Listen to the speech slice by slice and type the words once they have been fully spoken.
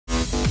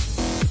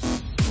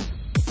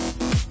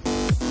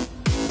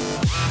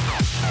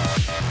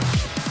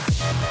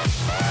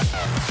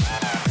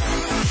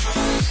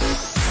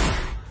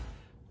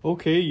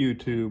Okay,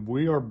 YouTube,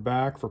 we are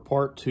back for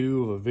part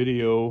 2 of a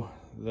video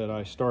that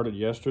I started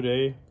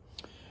yesterday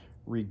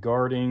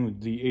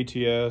regarding the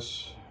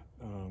ATS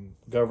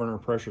governor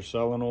pressure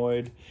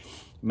solenoid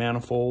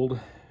manifold,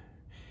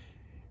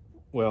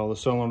 well, the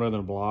solenoid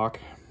in the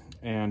block,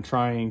 and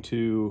trying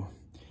to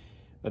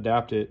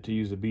adapt it to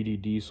use the BD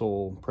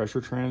Diesel Pressure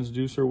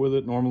Transducer with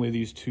it. Normally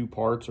these two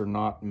parts are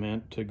not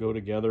meant to go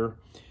together.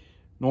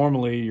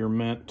 Normally you're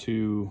meant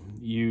to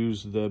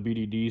use the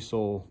BD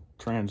Diesel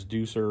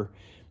Transducer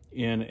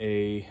in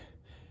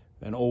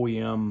an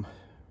OEM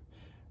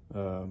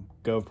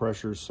Gov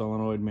pressure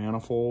solenoid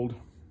manifold.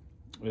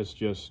 It's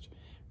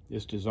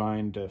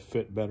designed to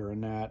fit better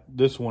in that.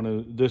 This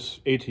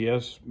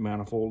ATS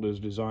manifold is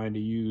designed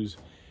to use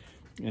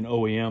an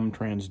OEM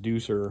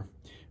transducer,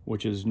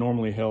 which is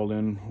normally held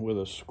in with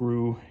a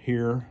screw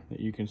here that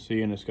you can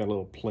see, and it's got a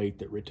little plate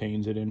that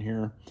retains it in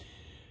here.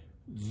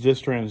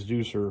 This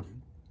transducer,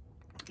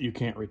 you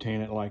can't retain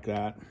it like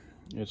that.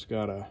 It's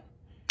got a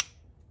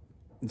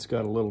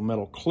little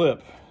metal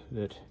clip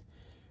that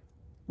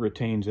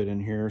retains it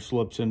in here,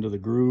 slips into the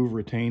groove,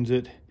 retains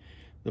it.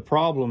 The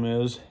problem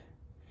is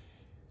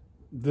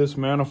this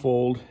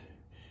manifold,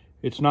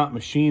 it's not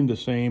machined the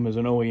same as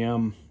an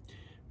OEM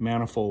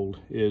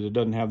manifold is. It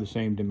doesn't have the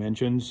same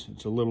dimensions.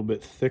 It's a little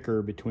bit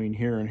thicker between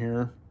here and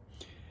here.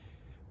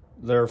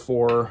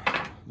 Therefore,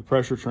 the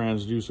pressure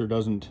transducer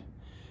doesn't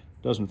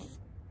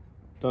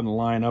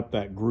line up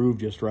that groove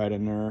just right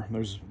in there.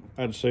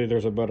 I'd say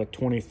there's about a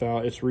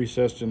 20,000, it's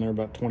recessed in there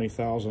about 20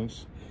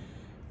 thousandths.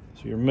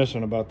 So you're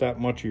missing about that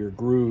much of your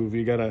groove.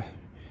 You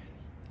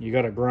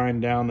gotta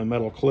grind down the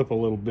metal clip a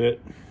little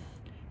bit,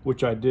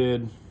 which I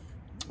did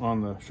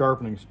on the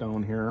sharpening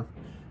stone here.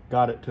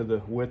 Got it to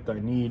the width I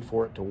need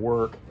for it to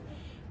work,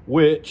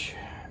 which,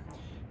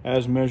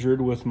 as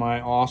measured with my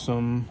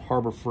awesome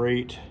Harbor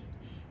Freight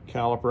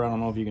caliper, I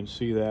don't know if you can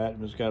see that,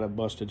 it's got a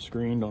busted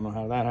screen, don't know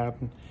how that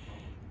happened.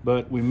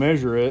 But we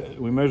measure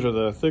it, we measure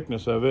the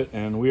thickness of it,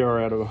 and we are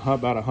at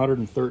about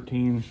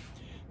 113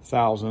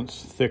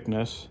 thousandths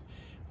thickness.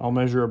 I'll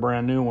measure a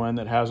brand new one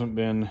that hasn't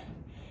been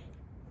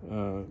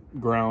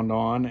ground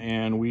on,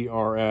 and we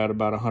are at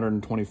about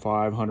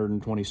 125,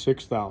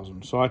 126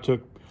 thousand. So I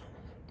took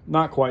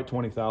not quite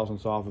 20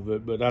 thousandths off of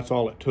it, but that's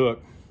all it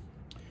took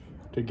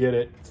to get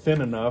it thin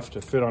enough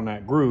to fit on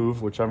that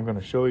groove, which I'm going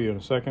to show you in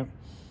a second.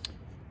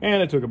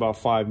 And it took about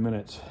 5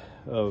 minutes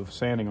of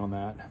sanding on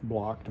that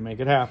block to make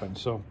it happen.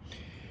 So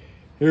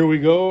here we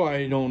go.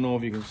 I don't know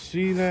if you can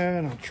see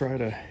that. I'll try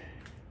to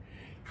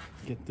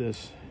get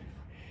this.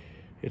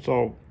 It's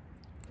all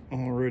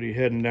already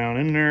heading down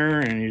in there,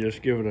 and you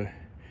just give it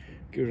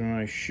a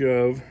nice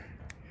shove,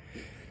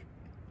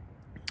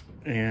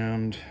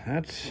 and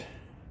that's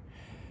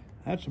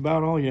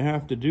about all you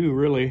have to do,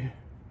 really.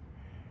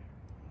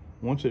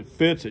 Once it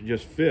fits, it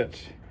just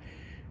fits.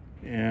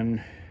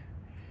 And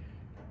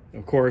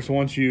of course,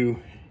 once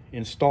you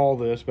install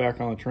this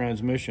back on the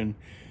transmission,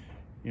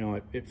 you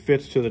know, it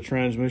fits to the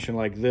transmission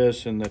like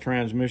this, and the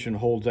transmission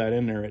holds that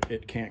in there.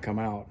 It can't come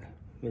out.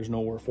 There's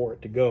nowhere for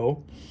it to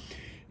go.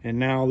 And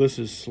now this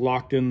is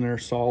locked in there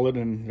solid,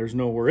 and there's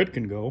nowhere it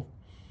can go.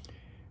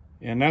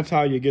 And that's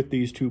how you get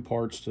these two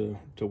parts to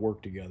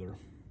work together.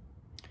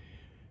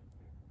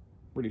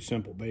 Pretty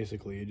simple,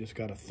 basically. You just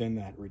got to thin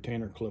that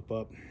retainer clip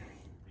up.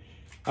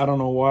 I don't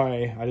know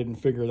why I didn't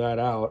figure that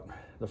out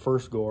the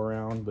first go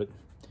around, but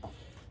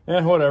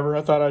whatever.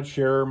 I thought I'd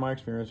share my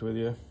experience with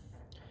you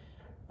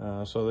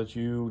so that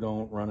you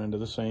don't run into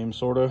the same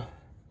sort of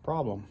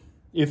problem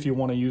if you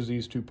want to use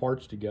these two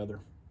parts together,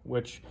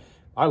 which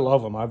I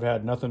love them. I've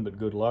had nothing but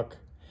good luck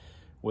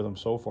with them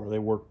so far. They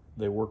work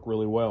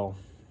really well.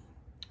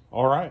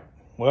 All right.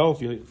 Well,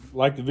 if you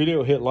like the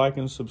video, hit like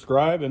and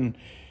subscribe, and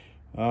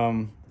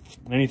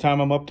anytime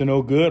I'm up to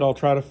no good, I'll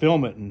try to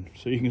film it and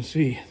so you can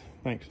see.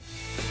 Thanks.